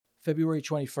February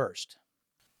 21st.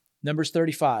 Numbers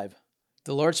 35.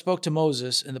 The Lord spoke to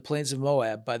Moses in the plains of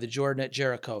Moab by the Jordan at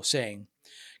Jericho, saying,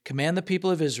 Command the people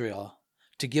of Israel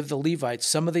to give the Levites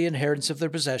some of the inheritance of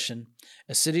their possession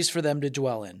as cities for them to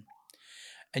dwell in.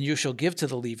 And you shall give to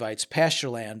the Levites pasture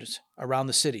lands around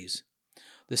the cities.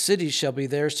 The cities shall be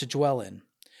theirs to dwell in,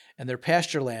 and their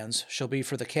pasture lands shall be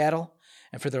for the cattle,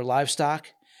 and for their livestock,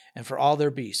 and for all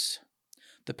their beasts.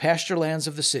 The pasture lands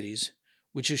of the cities,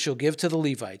 which you shall give to the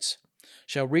Levites,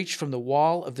 shall reach from the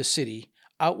wall of the city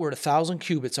outward 1,000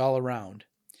 cubits all around.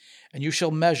 And you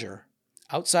shall measure,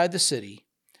 outside the city,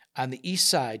 on the east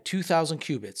side 2,000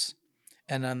 cubits,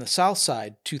 and on the south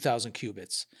side 2,000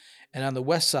 cubits, and on the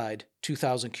west side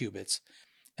 2,000 cubits,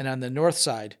 and on the north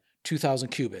side 2,000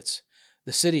 cubits,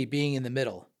 the city being in the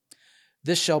middle.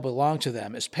 This shall belong to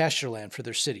them as pasture land for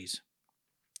their cities.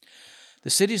 The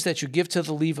cities that you give to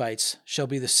the Levites shall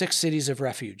be the 6 cities of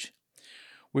refuge,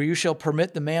 where you shall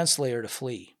permit the manslayer to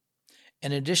flee.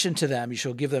 In addition to them, you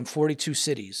shall give them 42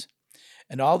 cities.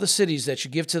 And all the cities that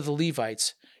you give to the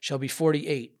Levites shall be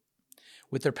 48,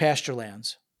 with their pasture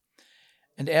lands.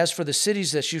 And as for the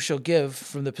cities that you shall give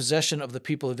from the possession of the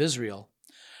people of Israel,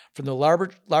 from the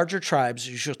larger tribes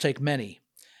you shall take many,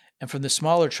 and from the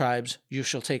smaller tribes you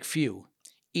shall take few.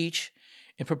 Each,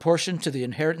 in proportion to the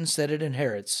inheritance that it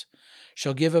inherits,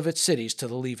 shall give of its cities to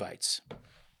the Levites.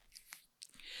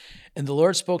 And the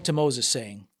Lord spoke to Moses,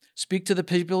 saying, Speak to the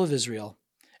people of Israel,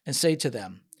 and say to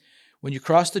them, When you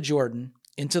cross the Jordan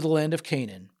into the land of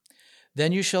Canaan,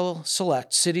 then you shall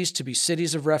select cities to be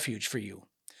cities of refuge for you,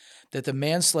 that the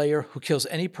manslayer who kills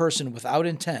any person without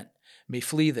intent may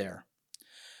flee there.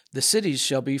 The cities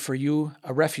shall be for you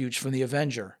a refuge from the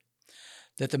avenger,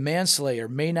 that the manslayer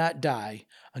may not die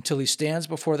until he stands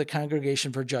before the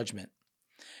congregation for judgment.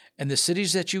 And the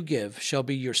cities that you give shall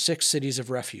be your 6 cities of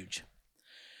refuge.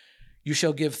 You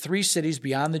shall give 3 cities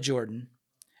beyond the Jordan,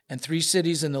 and 3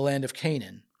 cities in the land of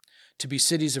Canaan, to be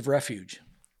cities of refuge.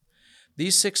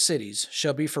 These 6 cities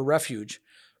shall be for refuge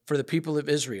for the people of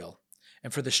Israel,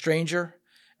 and for the stranger,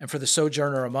 and for the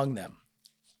sojourner among them.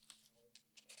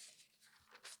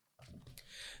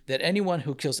 That anyone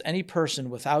who kills any person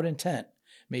without intent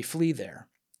may flee there.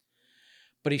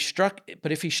 But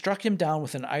if he struck him down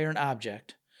with an iron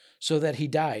object, so that he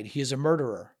died, he is a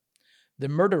murderer. The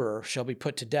murderer shall be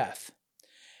put to death.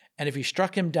 And if he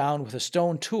struck him down with a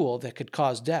stone tool that could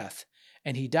cause death,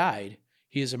 and he died,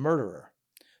 he is a murderer.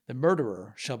 The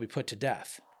murderer shall be put to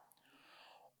death.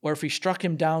 Or if he struck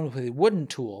him down with a wooden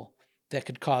tool that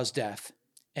could cause death,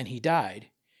 and he died,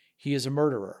 he is a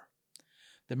murderer.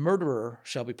 The murderer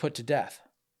shall be put to death.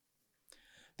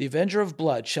 The avenger of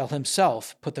blood shall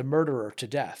himself put the murderer to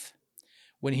death.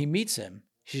 When he meets him,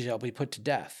 he shall be put to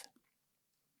death.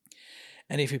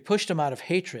 And if he pushed him out of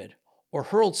hatred, or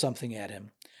hurled something at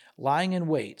him, lying in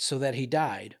wait so that he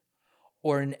died,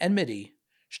 or in enmity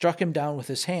struck him down with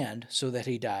his hand so that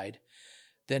he died,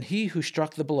 then he who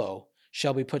struck the blow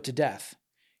shall be put to death.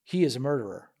 He is a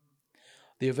murderer.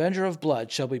 The avenger of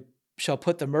blood shall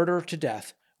put the murderer to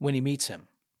death when he meets him.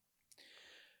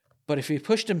 But if he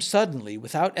pushed him suddenly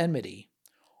without enmity,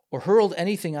 or hurled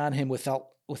anything on him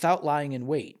without lying in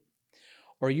wait,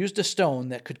 or used a stone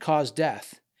that could cause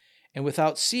death, and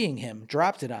without seeing him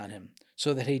dropped it on him,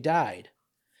 so that he died,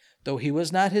 though he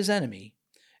was not his enemy,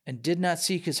 and did not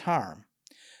seek his harm,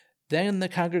 then the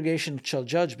congregation shall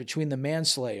judge between the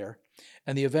manslayer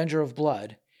and the avenger of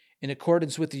blood, in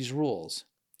accordance with these rules.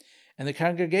 And the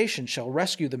congregation shall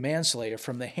rescue the manslayer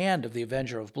from the hand of the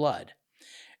avenger of blood,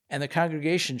 and the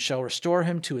congregation shall restore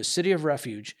him to his city of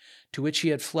refuge to which he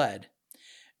had fled,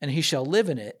 and he shall live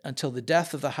in it until the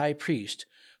death of the high priest,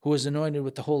 who was anointed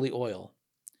with the holy oil.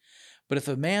 But if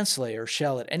a manslayer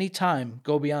shall at any time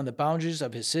go beyond the boundaries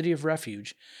of his city of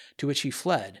refuge to which he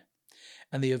fled,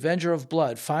 and the avenger of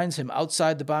blood finds him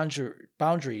outside the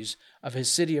boundaries of his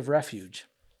city of refuge,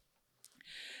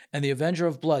 and the avenger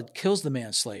of blood kills the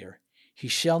manslayer, he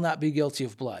shall not be guilty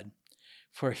of blood,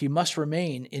 for he must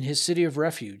remain in his city of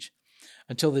refuge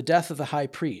until the death of the high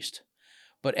priest.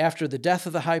 But after the death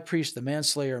of the high priest, the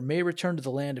manslayer may return to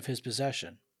the land of his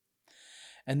possession.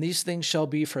 And these things shall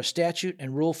be for a statute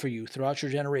and rule for you throughout your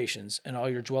generations and all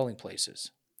your dwelling places.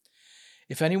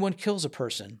 If anyone kills a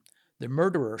person, the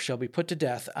murderer shall be put to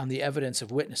death on the evidence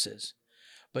of witnesses,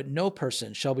 but no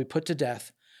person shall be put to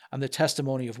death on the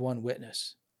testimony of one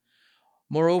witness.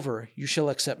 Moreover, you shall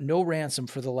accept no ransom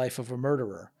for the life of a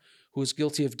murderer who is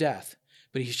guilty of death,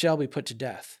 but he shall be put to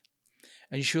death.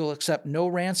 And you shall accept no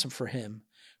ransom for him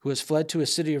who has fled to a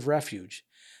city of refuge,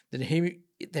 that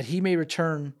he may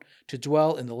return to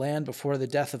dwell in the land before the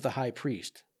death of the high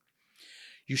priest.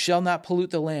 You shall not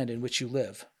pollute the land in which you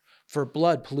live, for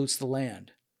blood pollutes the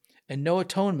land, and no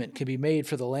atonement can be made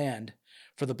for the land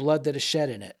for the blood that is shed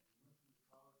in it.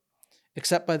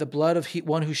 Except by the blood of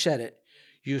one who shed it,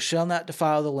 you shall not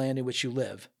defile the land in which you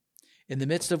live, in the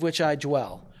midst of which I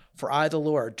dwell, for I, the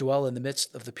Lord, dwell in the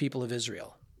midst of the people of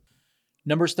Israel.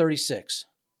 Numbers 36.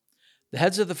 The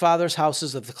heads of the fathers'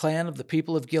 houses of the clan of the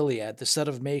people of Gilead, the son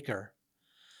of Machir,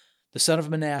 the son of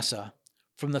Manasseh,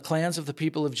 from the clans of the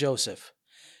people of Joseph,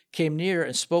 came near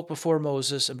and spoke before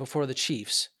Moses and before the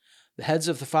chiefs, the heads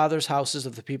of the fathers' houses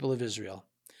of the people of Israel.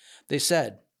 They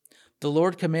said, The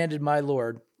Lord commanded my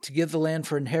Lord to give the land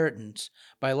for inheritance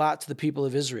by lot to the people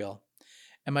of Israel.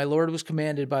 And my Lord was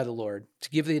commanded by the Lord to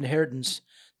give the inheritance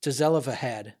to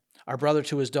Zelophehad, our brother,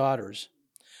 to his daughters.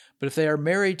 But if they are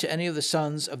married to any of the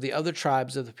sons of the other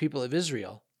tribes of the people of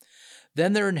Israel,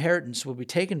 then their inheritance will be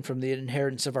taken from the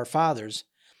inheritance of our fathers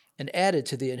and added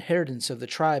to the inheritance of the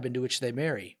tribe into which they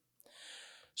marry.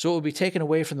 So it will be taken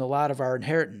away from the lot of our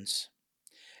inheritance.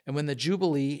 And when the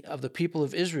Jubilee of the people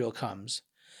of Israel comes,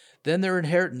 then their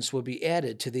inheritance will be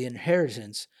added to the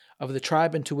inheritance of the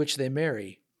tribe into which they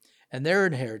marry, and their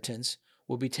inheritance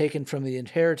will be taken from the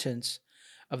inheritance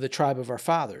of the tribe of our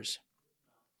fathers.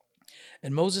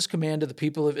 And Moses commanded the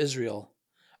people of Israel,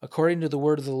 according to the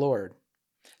word of the Lord,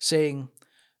 saying,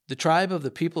 The tribe of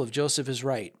the people of Joseph is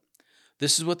right.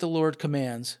 This is what the Lord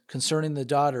commands concerning the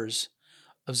daughters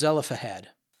of Zelophehad.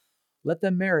 Let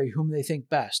them marry whom they think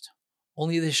best,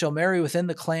 only they shall marry within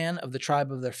the clan of the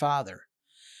tribe of their father.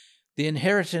 The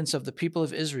inheritance of the people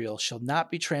of Israel shall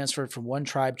not be transferred from one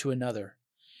tribe to another.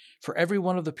 For every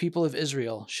one of the people of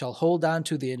Israel shall hold on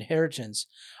to the inheritance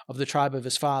of the tribe of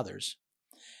his fathers.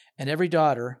 And every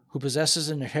daughter who possesses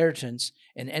an inheritance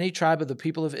in any tribe of the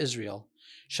people of Israel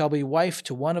shall be wife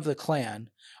to one of the clan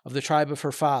of the tribe of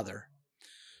her father,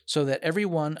 so that every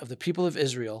one of the people of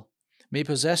Israel may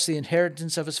possess the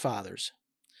inheritance of his fathers.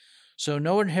 So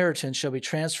no inheritance shall be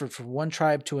transferred from one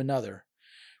tribe to another,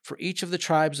 for each of the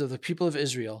tribes of the people of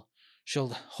Israel shall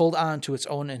hold on to its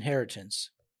own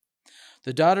inheritance.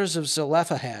 The daughters of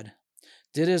Zelophehad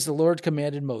did as the Lord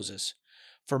commanded Moses,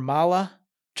 for Mahlah,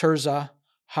 Tirzah,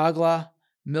 Hoglah,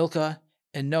 Milcah,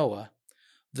 and Noah,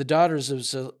 the daughters of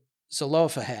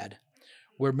Zelophehad,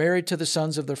 were married to the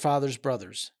sons of their father's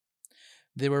brothers.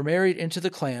 They were married into the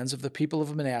clans of the people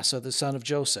of Manasseh, the son of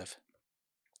Joseph,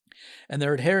 and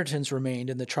their inheritance remained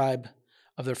in the tribe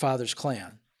of their father's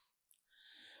clan.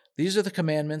 These are the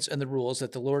commandments and the rules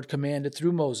that the Lord commanded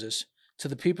through Moses to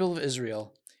the people of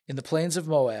Israel in the plains of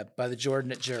Moab by the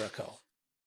Jordan at Jericho.